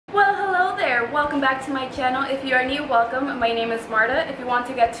welcome back to my channel. If you are new, welcome. My name is Marta. If you want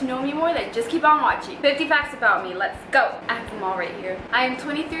to get to know me more, then just keep on watching. 50 facts about me, let's go. I have them all right here. I am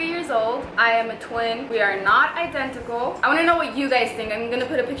 23 years old. I am a twin. We are not identical. I want to know what you guys think. I'm gonna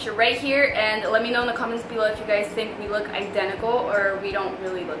put a picture right here and let me know in the comments below if you guys think we look identical or we don't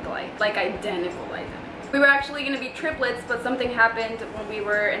really look alike. Like identical. We were actually going to be triplets, but something happened when we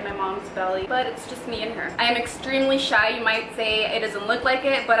were in my mom's belly. But it's just me and her. I am extremely shy. You might say it doesn't look like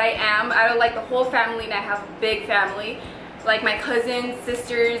it, but I am. I don't like the whole family, and I have a big family. Like my cousins,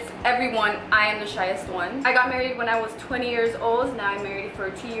 sisters, everyone, I am the shyest one. I got married when I was 20 years old. Now I'm married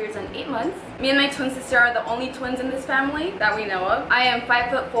for 2 years and 8 months. Me and my twin sister are the only twins in this family that we know of. I am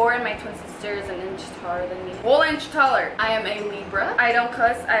 5'4" and my twin sister is an inch taller than me. 1 inch taller. I am a Libra. I don't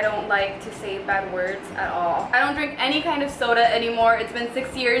cuss. I don't like to say bad words at all. I don't drink any kind of soda anymore. It's been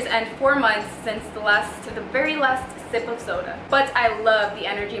 6 years and 4 months since the very last sip of soda. But I love the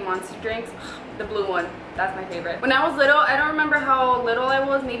energy monster drinks. The blue one, that's my favorite. When I was little, I don't remember how little I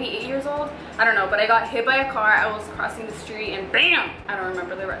was, maybe 8 years old, I don't know, but I got hit by a car. I was crossing the street and BAM! I don't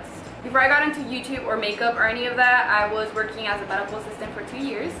remember the rest. Before I got into YouTube or makeup or any of that, I was working as a medical assistant for 2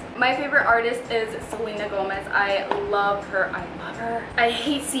 years. My favorite artist is Selena Gomez. I love her. I love her. I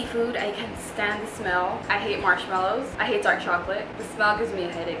hate seafood. I can't stand the smell. I hate marshmallows. I hate dark chocolate. The smell gives me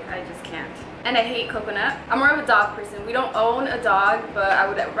a headache. I just can't. And I hate coconut. I'm more of a dog person. We don't own a dog, but I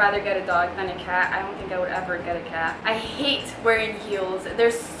would rather get a dog than a cat. I don't think I would ever get a cat. I hate wearing heels.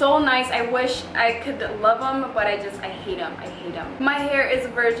 They're so nice. I wish I could love them, but I hate them. I hate them. My hair is a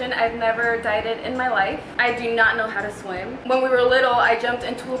virgin. I've never dyed it in my life. I do not know how to swim. When we were little, I jumped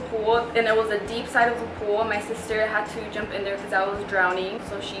into a pool, and it was a deep side of the pool. My sister had to jump in there because I was drowning,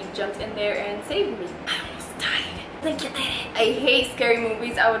 so she jumped in there and saved me. I almost died. Like you did it. I hate scary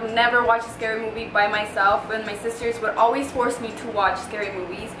movies. I would never watch a scary movie by myself, and my sisters would always force me to watch scary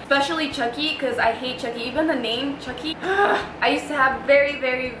movies, especially Chucky, because I hate Chucky. Even the name Chucky. I used to have very,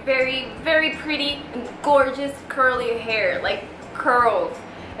 very, very, very pretty and gorgeous curly hair, like curls.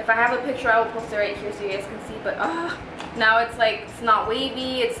 If I have a picture, I will post it right here so you guys can see, but now it's like, it's not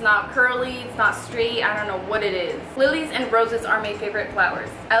wavy, it's not curly, it's not straight, I don't know what it is. Lilies and roses are my favorite flowers.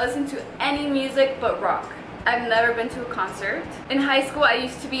 I listen to any music but rock. I've never been to a concert. In high school, I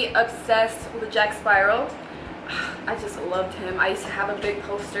used to be obsessed with Jack Spiral. I just loved him. I used to have a big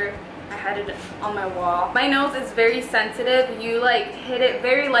poster. I had it on my wall. My nose is very sensitive. You like hit it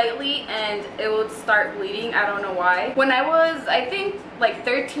very lightly and it would start bleeding. I don't know why. When I was, I think like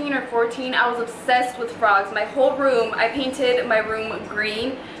 13 or 14, I was obsessed with frogs. My whole room, I painted my room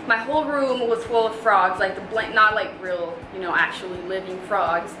green. My whole room was full of frogs, like not like real, you know, actually living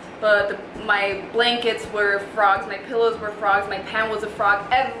frogs, but my blankets were frogs, my pillows were frogs, my pan was a frog.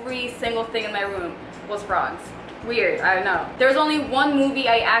 Every single thing in my room was frogs. Weird, I don't know. There was only one movie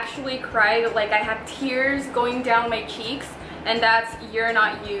I actually cried, like I had tears going down my cheeks, and that's You're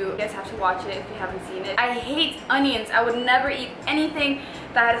Not You. You guys have to watch it if you haven't seen it. I hate onions. I would never eat anything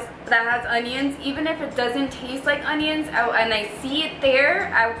that has onions, even if it doesn't taste like onions. And I see it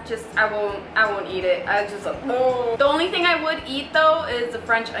there, I won't eat it. The only thing I would eat though is the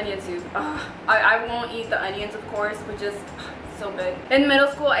French onion soup. I won't eat the onions, of course, but just so good. In middle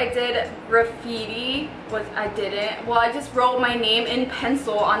school, I did graffiti. I just wrote my name in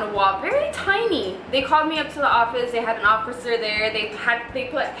pencil on a wall, very tiny. They called me up to the office. They had an officer there. They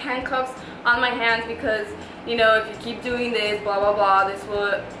put handcuffs on my hands because, you know, if you keep doing this, blah blah blah,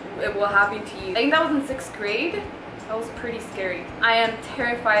 it will happen to you. I think that was in 6th grade. That was pretty scary. I am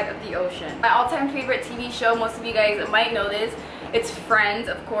terrified of the ocean. My all-time favorite TV show, most of you guys might know this, it's Friends,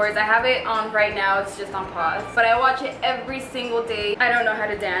 of course. I have it on right now, it's just on pause. But I watch it every single day. I don't know how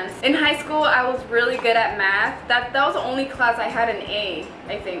to dance. In high school, I was really good at math. That was the only class I had an A,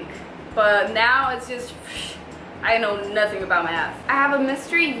 I think. But now it's just, I know nothing about math. I have a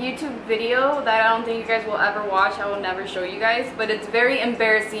mystery YouTube video that I don't think you guys will ever watch. I will never show you guys, but it's very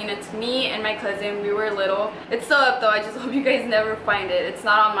embarrassing. It's me and my cousin. We were little. It's still up though. I just hope you guys never find it. It's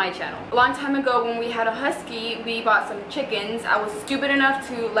not on my channel. A long time ago when we had a husky, we bought some chickens. I was stupid enough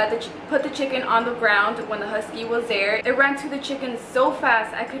to put the chicken on the ground when the husky was there. It ran to the chicken so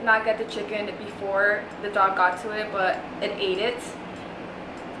fast I could not get the chicken before the dog got to it, but it ate it.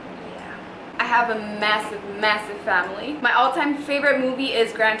 I have a massive, massive family. My all-time favorite movie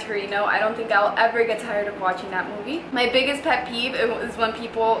is Gran Torino. I don't think I'll ever get tired of watching that movie. My biggest pet peeve is when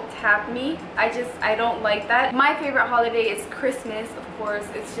people tap me. I don't like that. My favorite holiday is Christmas, of course.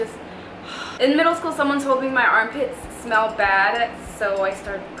 It's just, in middle school, someone told me my armpits smell bad, so I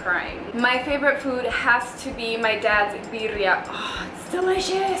started crying. My favorite food has to be my dad's birria. Oh, it's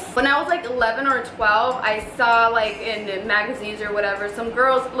delicious. When I was like 11 or 12, I saw like in magazines or whatever, some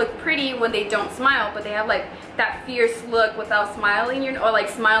girls look pretty when they don't smile, but they have like that fierce look without smiling, or like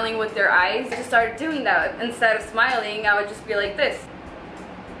smiling with their eyes. I just started doing that. Instead of smiling, I would just be like this.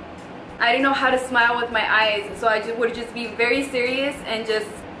 I didn't know how to smile with my eyes, so I would just be very serious and just,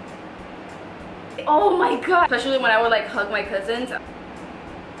 oh my god. Especially when I would like hug my cousins.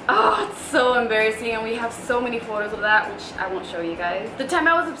 Oh, it's so embarrassing, and we have so many photos of that, which I won't show you guys. The time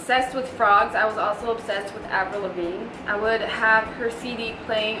I was obsessed with frogs, I was also obsessed with Avril Lavigne. I would have her CD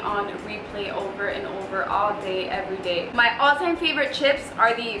playing on replay over and over all day, every day. My all-time favorite chips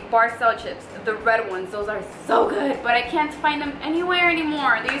are the Barcel chips, the red ones. Those are so good, but I can't find them anywhere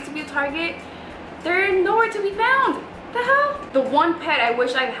anymore. They used to be a Target. They're nowhere to be found. The hell? The one pet I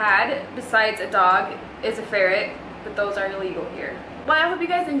wish I had besides a dog is a ferret, but those are illegal here. Well, I hope you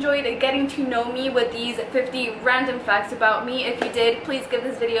guys enjoyed getting to know me with these 50 random facts about me. If you did, please give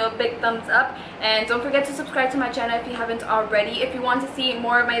this video a big thumbs up, and don't forget to subscribe to my channel if you haven't already. If you want to see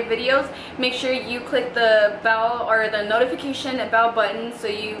more of my videos, make sure you click the bell or the notification bell button so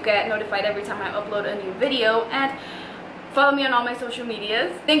you get notified every time I upload a new video, and follow me on all my social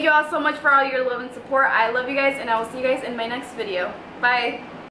medias. Thank you all so much for all your love and support. I love you guys, and I will see you guys in my next video. Bye.